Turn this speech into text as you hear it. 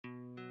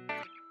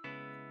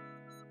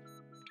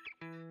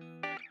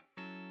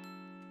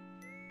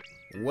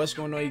What's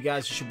going on, you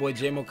guys? It's your boy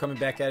J-Mo coming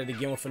back at it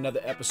again with another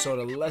episode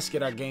of Let's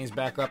Get Our Games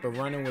Back Up and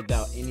Running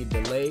without any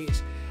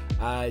delays.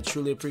 I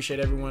truly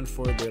appreciate everyone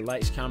for their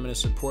likes, comment, and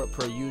support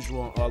per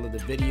usual on all of the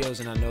videos,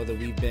 and I know that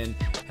we've been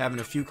having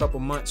a couple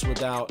months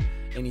without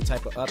any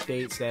type of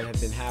updates that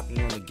have been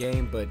happening on the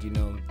game, but you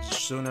know,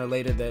 sooner or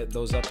later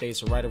those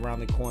updates are right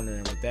around the corner.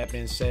 And with that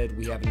being said,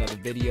 we have another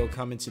video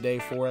coming today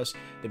for us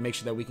to make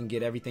sure that we can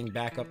get everything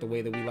back up the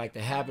way that we like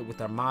to have it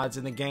with our mods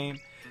in the game.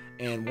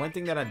 And one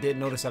thing that I did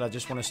notice that I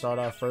just want to start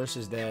off first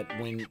is that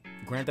when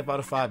Grand Theft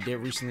Auto 5 did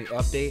recently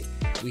update,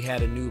 we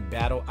had a new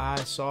Battle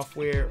Eye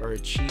software or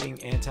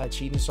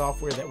anti-cheating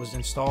software that was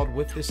installed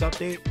with this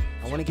update.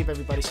 I want to give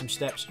everybody some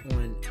steps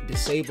on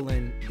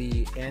disabling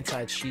the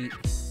anti-cheat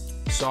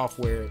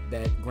software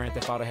that Grand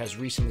Theft Auto has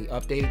recently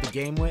updated the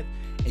game with.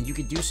 And you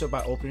can do so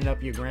by opening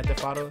up your Grand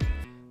Theft Auto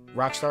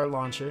Rockstar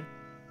launcher,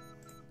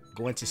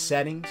 go into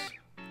settings,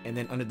 and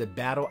then under the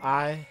Battle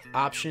Eye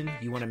option,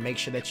 you want to make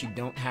sure that you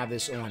don't have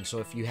this on. So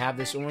if you have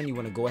this on, you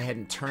want to go ahead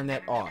and turn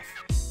that off.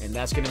 And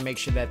that's going to make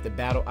sure that the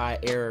Battle Eye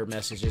error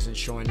message isn't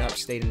showing up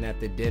stating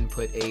that the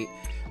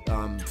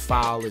demonfoxsoulgun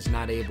file is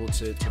not able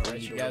to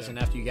read you guys. And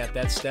after you got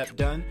that step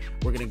done,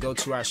 we're going to go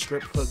to our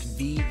script hook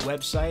V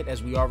website.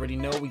 As we already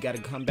know, we got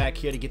to come back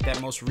here to get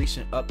that most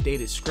recent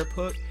updated script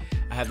hook.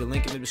 I have the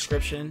link in the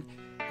description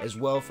as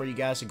well for you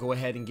guys to go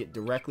ahead and get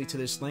directly to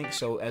this link.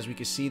 So as we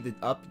can see, the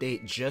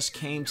update just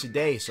came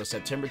today, so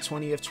September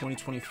 20th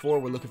 2024.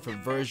 We're looking for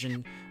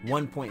version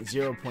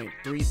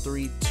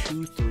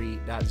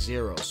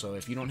 1.0.3323.0. so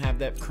if you don't have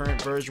that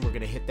current version, we're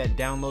going to hit that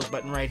download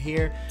button right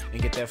here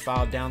and get that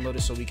file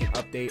downloaded so we can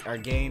update our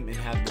game and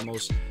have the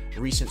most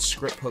recent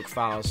script hook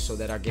files so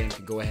that our game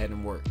can go ahead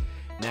and work.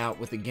 Now,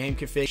 with the game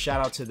config, shout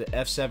out to the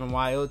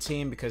F7YO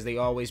team because they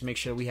always make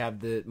sure we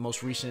have the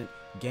most recent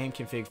game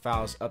config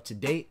files up to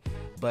date.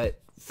 But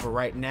for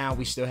right now,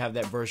 we still have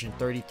that version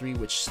 33,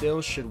 which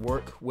still should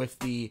work with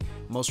the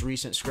most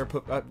recent script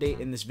hook update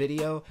in this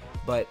video.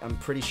 But I'm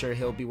pretty sure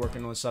he'll be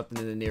working on something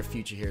in the near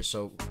future here.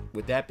 So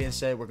with that being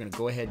said, we're going to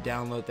go ahead and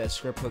download that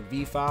script hook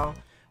V file.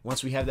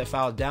 Once we have that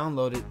file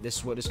downloaded, this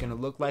is what it's going to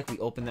look like. We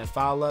open that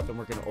file up and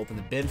we're going to open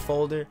the bin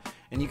folder.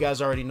 And you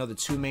guys already know the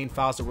two main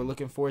files that we're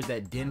looking for is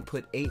that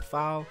denput8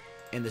 file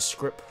and the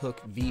script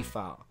hook V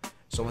file.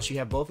 So once you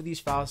have both of these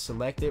files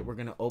selected, we're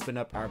going to open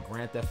up our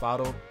Grand Theft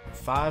Auto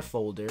 5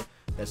 folder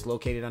that's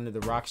located under the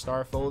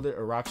Rockstar folder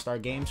or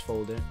Rockstar Games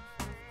folder.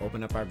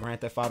 Open up our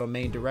Grand Theft Auto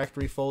main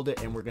directory folder,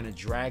 and we're going to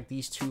drag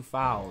these two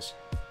files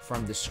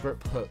from the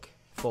script hook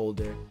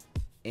folder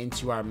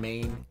into our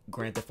main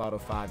Grand Theft Auto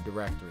 5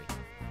 directory.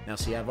 Now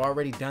see, I've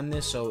already done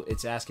this, so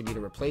it's asking me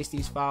to replace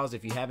these files.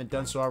 If you haven't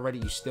done so already,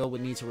 you still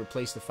would need to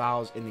replace the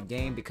files in the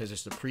game because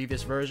it's the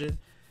previous version.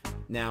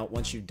 Now,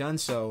 once you've done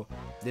so,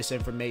 this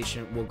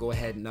information will go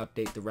ahead and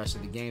update the rest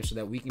of the game so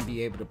that we can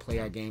be able to play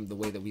our game the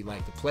way that we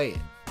like to play it.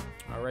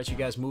 Alright, you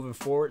guys, moving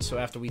forward, so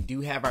after we do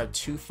have our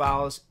two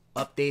files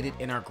updated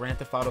in our Grand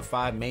Theft Auto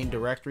 5 main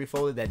directory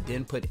folder, that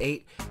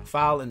denput8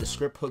 file and the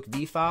script hook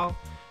V file,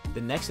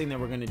 the next thing that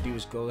we're going to do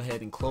is go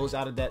ahead and close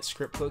out of that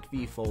script hook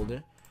V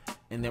folder.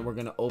 And then we're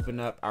going to open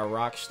up our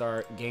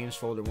Rockstar Games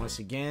folder once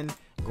again,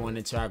 going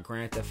into our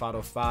Grand Theft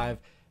Auto 5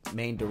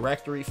 main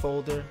directory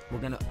folder. We're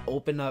going to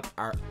open up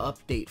our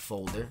update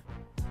folder,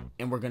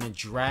 and we're going to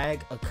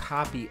drag a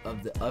copy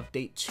of the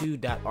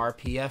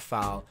update2.rpf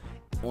file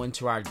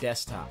onto our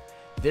desktop.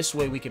 This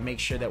way we can make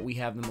sure that we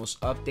have the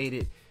most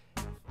updated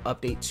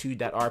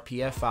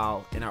update2.rpf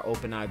file in our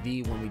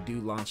OpenIV when we do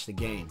launch the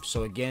game.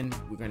 So again,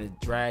 we're going to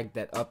drag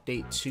that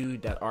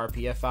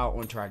update2.rpf file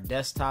onto our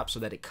desktop so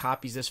that it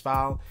copies this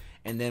file.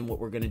 And then what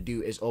we're going to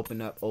do is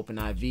open up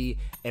OpenIV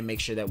and make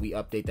sure that we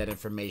update that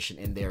information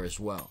in there as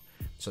well.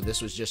 So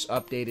this was just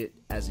updated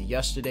as of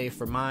yesterday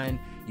for mine.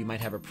 You might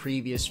have a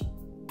previous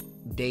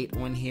date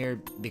on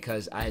here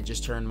because I had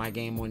just turned my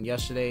game on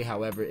yesterday.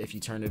 However, if you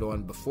turn it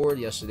on before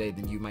yesterday,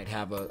 then you might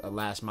have a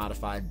last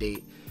modified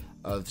date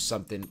of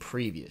something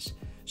previous.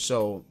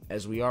 So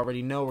as we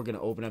already know, we're going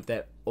to open up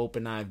that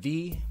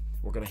OpenIV.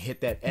 We're going to hit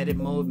that edit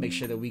mode, make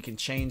sure that we can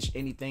change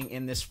anything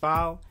in this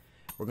file.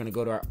 We're going to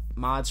go to our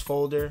mods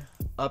folder,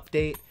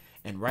 update,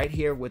 and right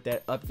here with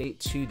that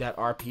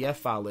update2.rpf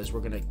file is,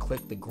 we're going to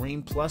click the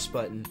green plus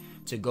button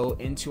to go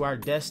into our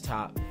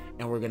desktop,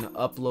 and we're going to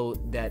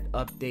upload that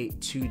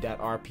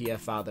update2.rpf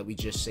file that we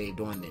just saved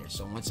on there.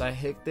 So once I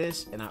hit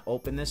this and I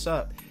open this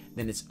up,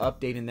 then it's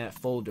updating that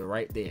folder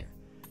right there.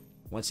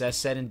 Once that's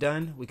said and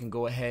done, we can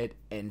go ahead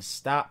and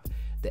stop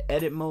the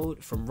edit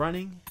mode from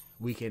running.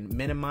 We can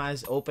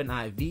minimize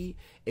OpenIV.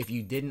 If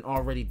you didn't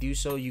already do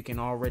so, you can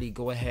already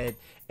go ahead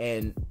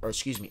and,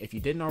 if you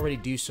didn't already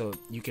do so,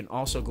 you can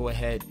also go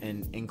ahead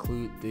and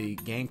include the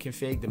game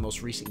config, the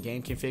most recent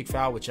game config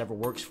file, whichever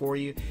works for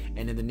you.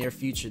 And in the near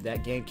future,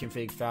 that game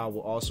config file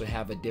will also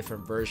have a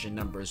different version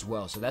number as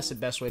well. So that's the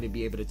best way to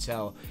be able to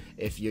tell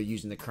if you're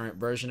using the current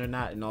version or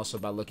not, and also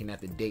by looking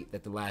at the date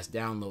that the last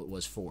download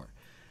was for.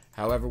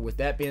 However, with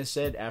that being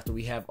said, after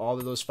we have all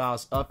of those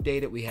files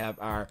updated, we have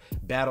our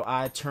Battle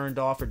Eye turned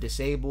off or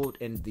disabled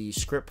in the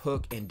script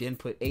hook, and then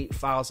put 8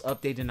 files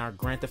updated in our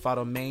Grand Theft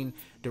Auto main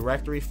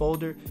directory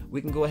folder,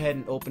 we can go ahead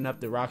and open up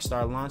the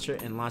Rockstar launcher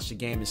and launch the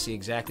game and see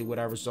exactly what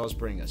our results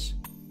bring us.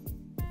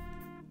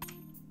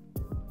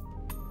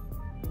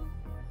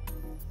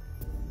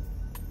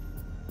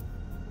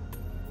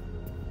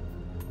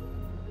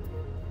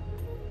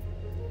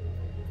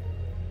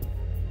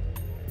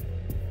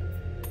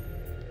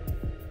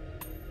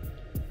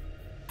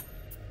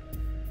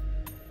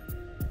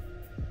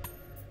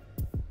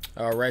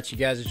 Alright, you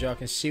guys, as y'all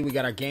can see, we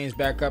got our games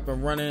back up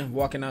and running.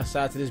 Walking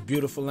outside to this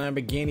beautiful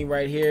Lamborghini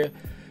right here,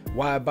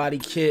 wide body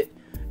kit,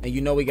 and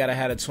you know we gotta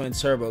have a twin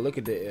turbo. Look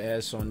at the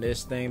ass on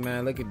this thing,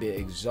 man. Look at the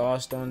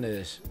exhaust on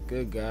this.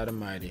 Good God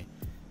Almighty.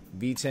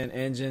 V10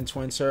 engine,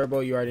 twin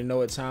turbo. You already know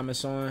what time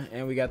it's on,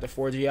 and we got the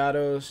 4G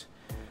autos.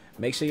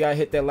 Make sure y'all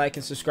hit that like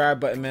and subscribe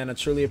button, man. I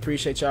truly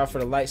appreciate y'all for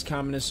the likes,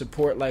 comment, and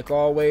support like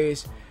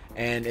always.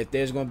 And if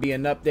there's gonna be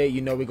an update,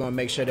 you know we're gonna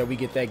make sure that we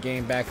get that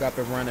game back up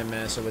and running,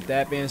 man. So with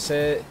that being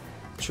said,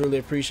 truly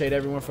appreciate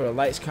everyone for the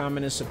likes,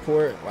 comment, and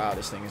support. Wow,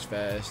 this thing is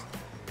fast.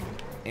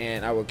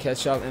 And I will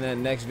catch y'all in that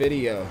next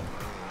video.